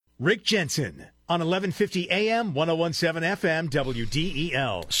Rick Jensen on 1150 AM, 1017 FM,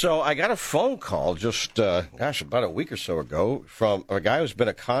 WDEL. So I got a phone call just, about a week or so ago from a guy who's been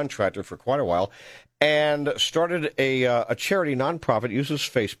a contractor for quite a while and started a charity nonprofit, uses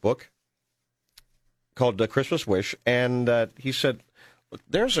Facebook, called Christmas Wish. And he said, look,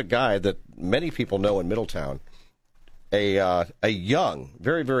 there's a guy that many people know in Middletown, a young,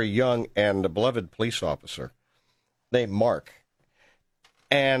 very, very young and a beloved police officer named Mark.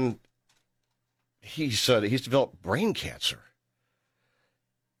 And he's developed brain cancer.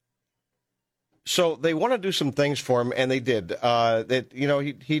 So they want to do some things for him, and they did.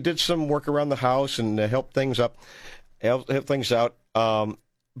 He did some work around the house and help things out.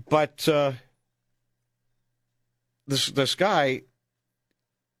 But this guy,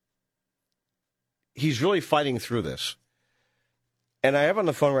 he's really fighting through this. And I have on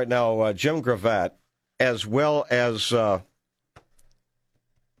the phone right now Jim Gravatt, as well as a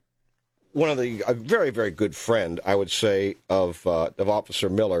very, very good friend, I would say, of Officer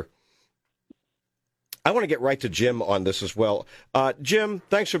Miller. I want to get right to Jim on this as well. Jim,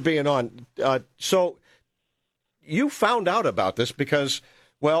 thanks for being on. So you found out about this because,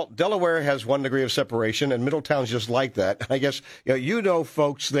 well, Delaware has 1 degree of separation, and Middletown's just like that. I guess you know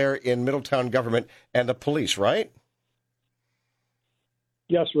folks there in Middletown government and the police, right?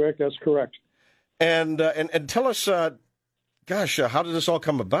 Yes, Rick, that's correct. And tell us, how did this all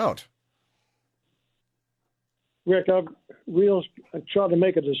come about? Rick, I try to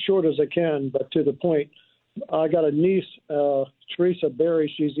make it as short as I can, but to the point. I got a niece, Teresa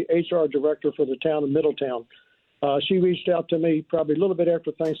Berry. She's the HR director for the town of Middletown. She reached out to me probably a little bit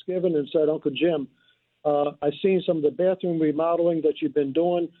after Thanksgiving and said, Uncle Jim, I've seen some of the bathroom remodeling that you've been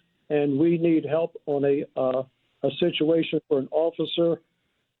doing, and we need help on a situation for an officer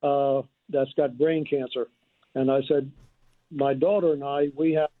that's got brain cancer. And I said, my daughter and I,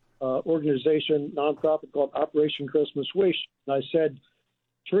 we have organization, nonprofit called Operation Christmas Wish. And I said,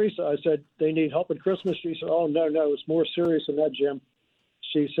 Teresa, they need help at Christmas. She said, oh, no, it's more serious than that, Jim.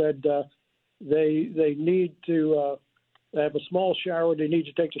 She said they need to have a small shower. They need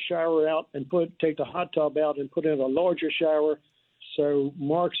to take the shower out and take the hot tub out and put in a larger shower so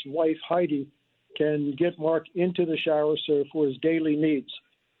Mark's wife, Heidi, can get Mark into the shower for his daily needs.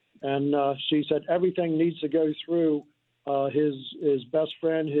 And she said everything needs to go through his best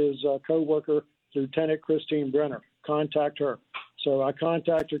friend, his co-worker, Lieutenant Christine Brenner. Contact her. So I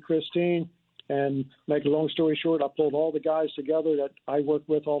contacted Christine, and make a long story short, I pulled all the guys together that I work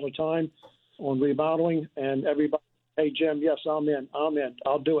with all the time on remodeling, and everybody, hey, Jim, yes, I'm in,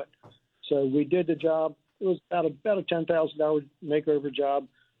 I'll do it. So we did the job. It was about a $10,000 makeover job.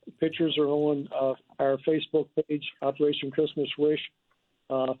 The pictures are on our Facebook page, Operation Christmas Wish.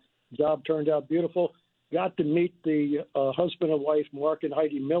 Job turned out beautiful. Got to meet the husband and wife, Mark and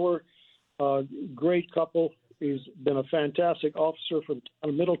Heidi Miller. Great couple. He's been a fantastic officer for the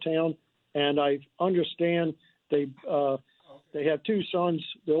town of Middletown, and I understand they have 2 sons.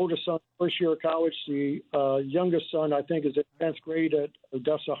 The oldest son, first year of college. The youngest son, I think, is in 10th grade at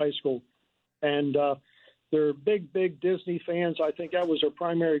Augusta High School. And they're big Disney fans. I think that was their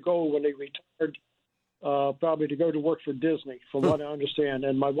primary goal when they retired, probably to go to work for Disney, from what I understand.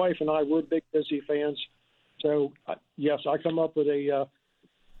 And my wife and I were big Disney fans. So, yes, I come up with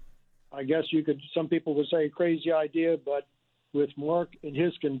I guess some people would say a crazy idea, but with Mark in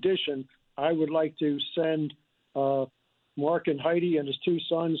his condition, I would like to send Mark and Heidi and his 2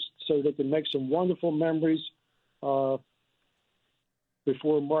 sons so they can make some wonderful memories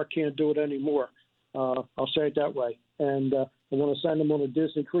before Mark can't do it anymore. I'll say it that way. And I want to send them on a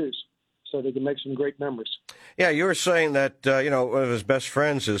Disney cruise so they can make some great memories. Yeah, you were saying that, one of his best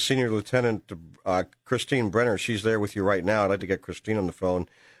friends is Senior Lieutenant Christine Brenner. She's there with you right now. I'd like to get Christine on the phone.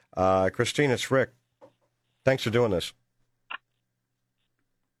 Christine, it's Rick. Thanks for doing this.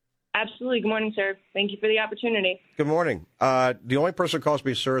 Absolutely. Good morning, sir. Thank you for the opportunity. Good morning. The only person who calls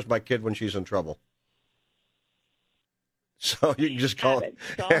me sir is my kid when she's in trouble. So you can just call it.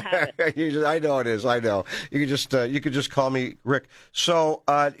 I know it is. I know. You could just call me Rick. So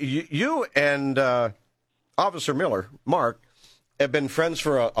you and Officer Miller, Mark, have been friends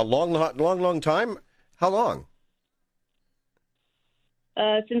for a long time. How long?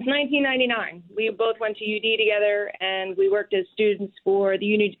 Since 1999. We both went to UD together, and we worked as students for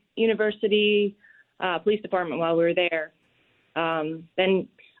the university police department while we were there. Then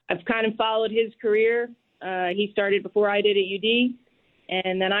I've kind of followed his career. He started before I did at UD,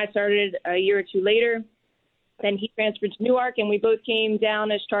 and then I started a year or 2 later. Then he transferred to Newark, and we both came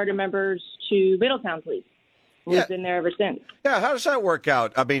down as charter members to Middletown Police. We've been there ever since. Yeah, how does that work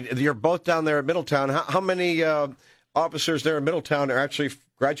out? I mean, you're both down there at Middletown. How many officers there in Middletown are actually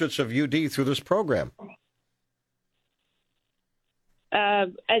graduates of UD through this program? As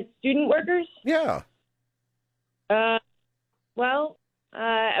student workers? Yeah. Well,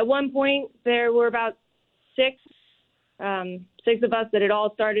 at one point there were about six of us that had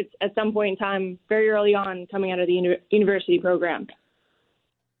all started at some point in time very early on coming out of the university program.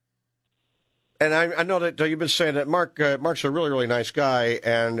 And I know that you've been saying that Mark's a really, really nice guy,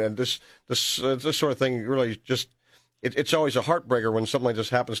 and this sort of thing really just it's always a heartbreaker when something like this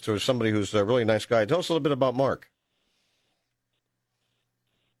happens to somebody who's a really nice guy. Tell us a little bit about Mark.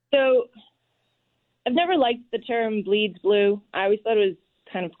 So I've never liked the term bleeds blue. I always thought it was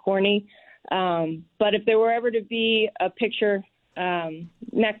kind of corny. But if there were ever to be a picture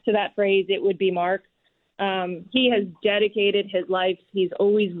next to that phrase, it would be Mark. He has dedicated his life. He's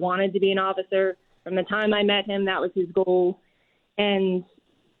always wanted to be an officer. From the time I met him, that was his goal. And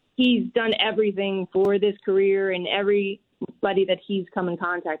he's done everything for this career and everybody that he's come in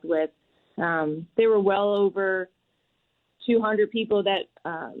contact with. There were well over 200 people that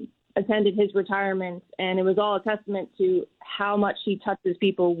attended his retirement, and it was all a testament to how much he touches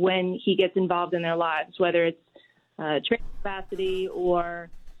people when he gets involved in their lives, whether it's training capacity or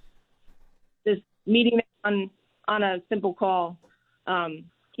just meeting them on a simple call. So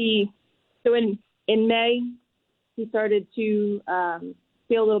in May, he started to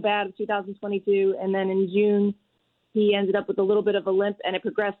feel a little bad in 2022, and then in June, he ended up with a little bit of a limp, and it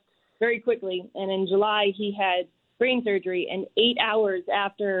progressed very quickly. And in July, he had brain surgery, and 8 hours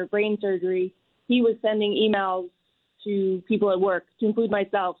after brain surgery, he was sending emails to people at work, to include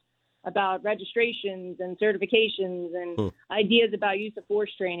myself, about registrations and certifications and ideas about use of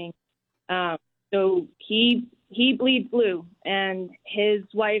force training. So he bleeds blue, and his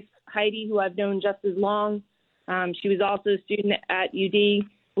wife, Heidi, who I've known just as long, she was also a student at UD.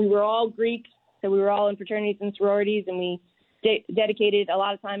 We were all Greek, so we were all in fraternities and sororities, and we dedicated a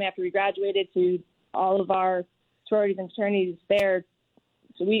lot of time after we graduated to all of our sororities and fraternities there.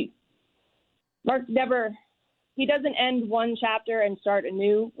 So Mark he doesn't end one chapter and start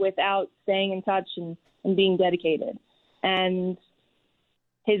anew without staying in touch and being dedicated. And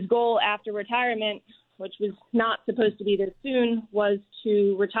his goal after retirement, which was not supposed to be this soon, was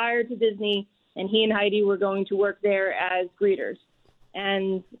to retire to Disney, and he and Heidi were going to work there as greeters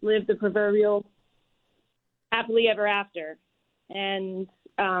and live the proverbial happily ever after. And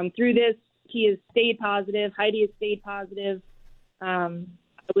through this, he has stayed positive. Heidi has stayed positive. I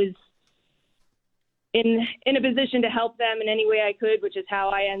was in a position to help them in any way I could, which is how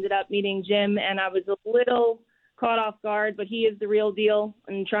I ended up meeting Jim. And I was a little caught off guard, but he is the real deal,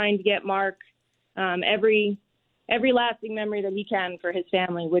 and trying to get Mark every lasting memory that he can for his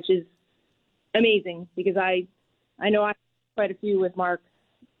family, which is amazing because I know I have quite a few with Mark.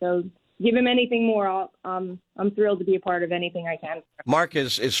 So give him anything more. I'm thrilled to be a part of anything I can. Mark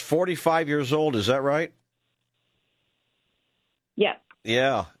is 45 years old. Is that right? Yes.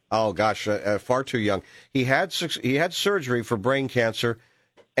 Yeah. Oh gosh, far too young. He had surgery for brain cancer,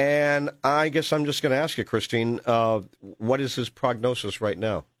 and I guess I'm just going to ask you, Christine, what is his prognosis right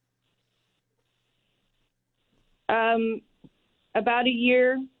now? About a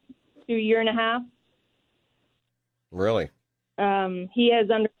year to a year and a half. Really? He has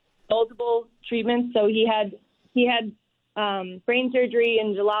undergone multiple treatments. So he had brain surgery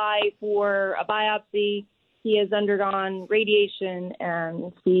in July for a biopsy. He has undergone radiation,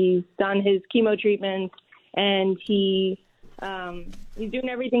 and he's done his chemo treatments, and he's doing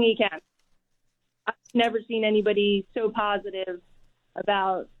everything he can. I've never seen anybody so positive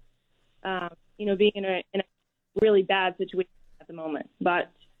about being in a really bad situation at the moment.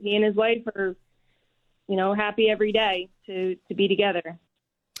 But he and his wife are happy every day to be together.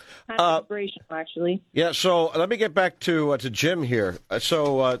 Kind of inspirational, actually. Yeah. So let me get back to Jim here.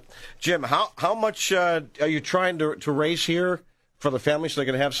 Jim, how much are you trying to raise here for the family so they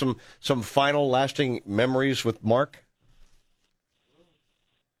can have some final lasting memories with Mark?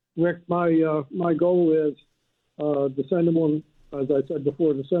 Rick, my goal is to send him on, as I said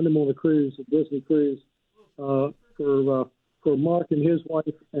before, to send him on a cruise, a Disney cruise, for Mark and his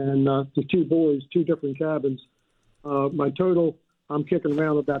wife and the two boys, two different cabins. My total, I'm kicking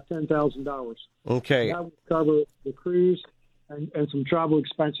around about $10,000. Okay. That will cover the cruise and some travel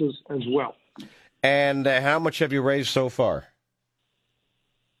expenses as well. And how much have you raised so far?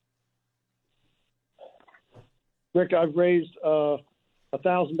 Rick, I've raised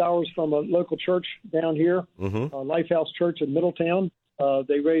 $1,000 from a local church down here, Lifehouse Church in Middletown.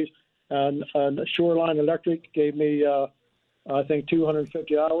 They raised, Shoreline Electric gave me, I think,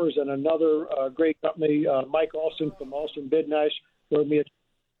 $250, and another great company, Mike Austin from Austin Bid Nash, gave me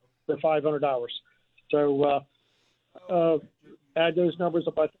for $500. So add those numbers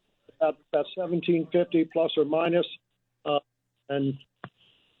up, I think about 1750 plus or minus, and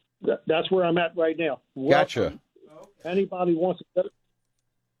that's where I'm at right now. Gotcha. Anybody wants to go?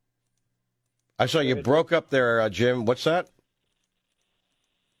 I saw you broke up there, Jim. What's that?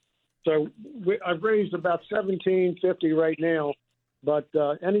 So I've raised about 1750 right now, but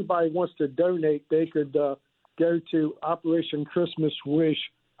anybody wants to donate, they could go to Operation Christmas Wish,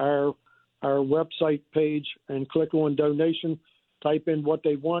 our website page, and click on donation. Type in what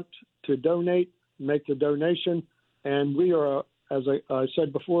they want to donate, make the donation, and we are, as I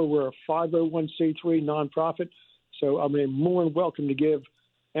said before, we're a 501c3 nonprofit. So I mean, more than welcome to give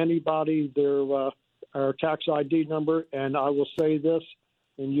anybody their our tax ID number, and I will say this,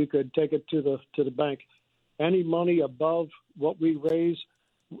 and you could take it to the bank. Any money above what we raise,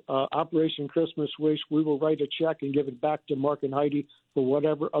 Operation Christmas Wish, we will write a check and give it back to Mark and Heidi for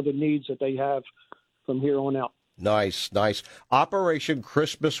whatever other needs that they have from here on out. Nice.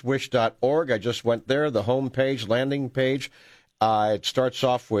 OperationChristmasWish.org. I just went there, the home page, landing page. It starts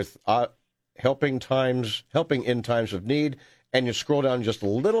off with helping in times of need, and you scroll down just a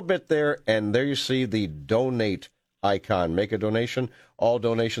little bit there, and there you see the donate icon. Make a donation. All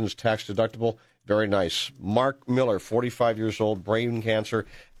donations tax deductible. Very nice. Mark Miller, 45 years old, brain cancer,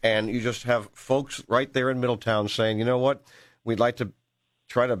 and you just have folks right there in Middletown saying, you know what, we'd like to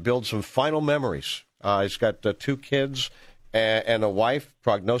try to build some final memories. He's got 2 kids and a wife.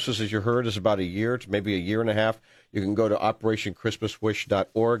 Prognosis, as you heard, is about a year to maybe a year and a half. You can go to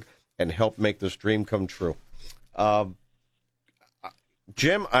OperationChristmasWish.org and help make this dream come true.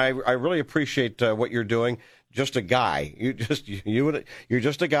 Jim, I really appreciate what you're doing. Just a guy. You're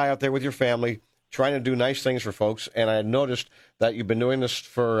just a guy out there with your family trying to do nice things for folks. And I noticed that you've been doing this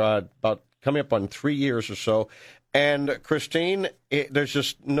for about coming up on 3 years or so. And Christine, there's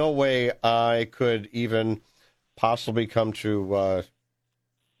just no way I could even possibly come to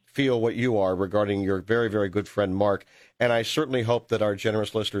feel what you are regarding your very, very good friend Mark. And I certainly hope that our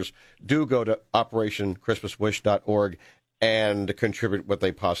generous listeners do go to OperationChristmasWish.org and contribute what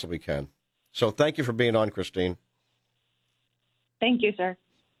they possibly can. So thank you for being on, Christine. Thank you, sir.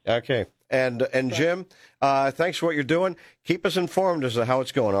 Okay. And Jim, thanks for what you're doing. Keep us informed as to how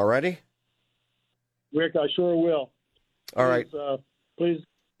it's going, all righty? Rick, I sure will. All right. Please,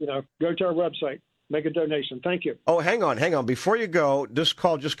 go to our website, make a donation. Thank you. Oh, hang on. Before you go, this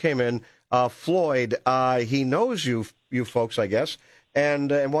call just came in. Floyd, he knows you folks, I guess, and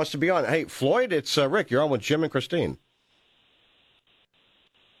wants to be on. Hey, Floyd, it's Rick. You're on with Jim and Christine.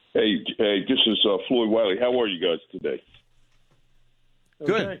 Hey, this is Floyd Wiley. How are you guys today?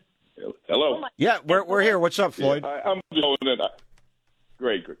 Good. Okay. Hello. Yeah, we're here. What's up, Floyd? Yeah, I'm doing it.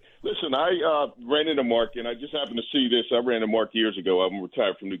 Great. Listen, I ran into Mark, and I just happened to see this. I ran into Mark years ago. I'm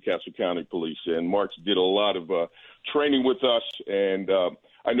retired from Newcastle County Police, and Mark did a lot of training with us, and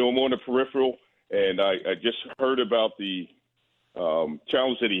I know him on the peripheral, and I just heard about the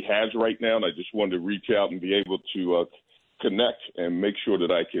challenge that he has right now, and I just wanted to reach out and be able to connect and make sure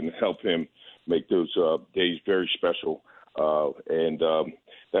that I can help him make those days very special. And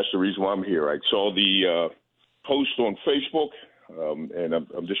that's the reason why I'm here. I saw the post on Facebook, and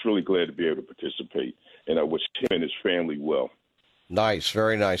I'm just really glad to be able to participate. And I wish him and his family well. Nice,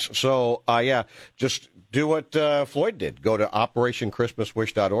 very nice. So, just do what Floyd did. Go to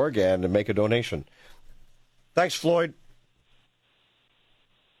OperationChristmasWish.org and make a donation. Thanks, Floyd.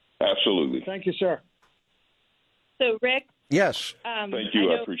 Absolutely. Thank you, sir. So, Rick? Yes. Thank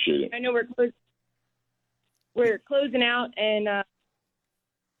you. I appreciate it. I know we're closing out, and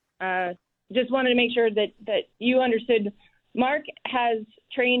just wanted to make sure that you understood. Mark has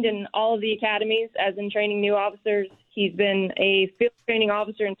trained in all of the academies, as in training new officers. He's been a field training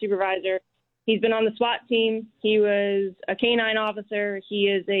officer and supervisor. He's been on the SWAT team. He was a K-9 officer. He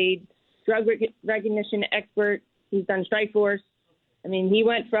is a drug recognition expert. He's done strike force. I mean, he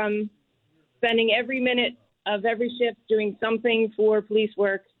went from spending every minute of every shift doing something for police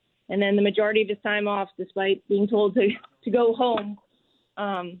work, and then the majority of his time off, despite being told to go home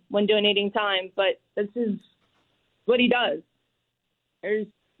when donating time. But this is what he does. There's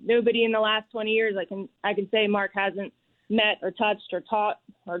nobody in the last 20 years I can say Mark hasn't met or touched or taught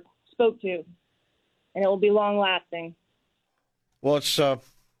or spoke to, and it will be long lasting. Well, it's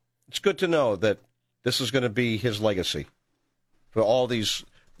good to know that this is going to be his legacy for all these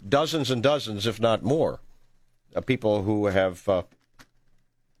dozens and dozens, if not more, people who have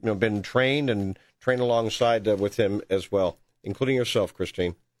been trained and trained alongside with him as well, including yourself,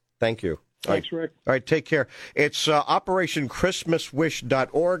 Christine. Thank you. Thanks, Rick. All right, take care. It's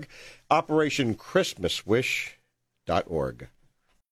OperationChristmasWish.org, OperationChristmasWish.org.